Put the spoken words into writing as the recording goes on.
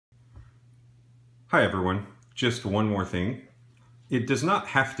Hi everyone, just one more thing. It does not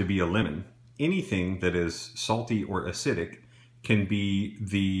have to be a lemon. Anything that is salty or acidic can be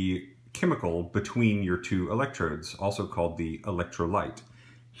the chemical between your two electrodes, also called the electrolyte.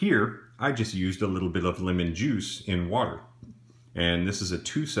 Here, I just used a little bit of lemon juice in water. And this is a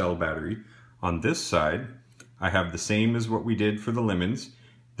 2-cell battery. On this side, I have the same as what we did for the lemons.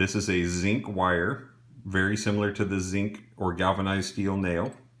 This is a zinc wire, very similar to the zinc or galvanized steel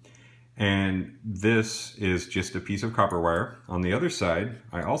nail. And this is just a piece of copper wire. On the other side,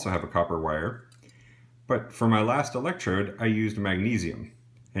 I also have a copper wire. But for my last electrode, I used magnesium.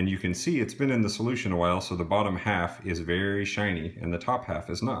 And you can see it's been in the solution a while, so the bottom half is very shiny and the top half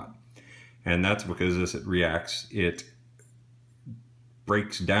is not. And that's because as it reacts, it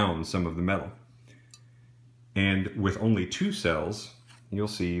breaks down some of the metal. And with only 2 cells, you'll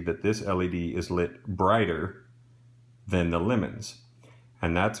see that this LED is lit brighter than the lemons.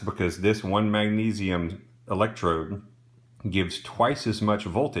 And that's because this one magnesium electrode gives twice as much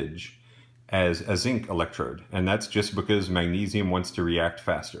voltage as a zinc electrode. And that's just because magnesium wants to react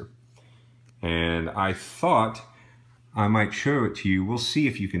faster. And I thought I might show it to you. We'll see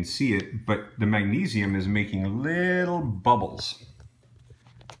if you can see it, but the magnesium is making little bubbles.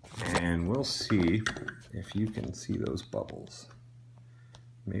 And we'll see if you can see those bubbles.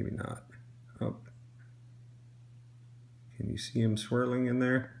 Maybe not. Oh. Can you see them swirling in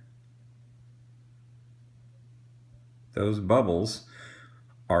there? Those bubbles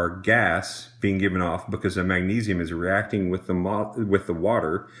are gas being given off because the magnesium is reacting with the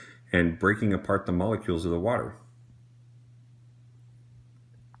water and breaking apart the molecules of the water.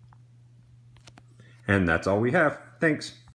 And that's all we have. Thanks.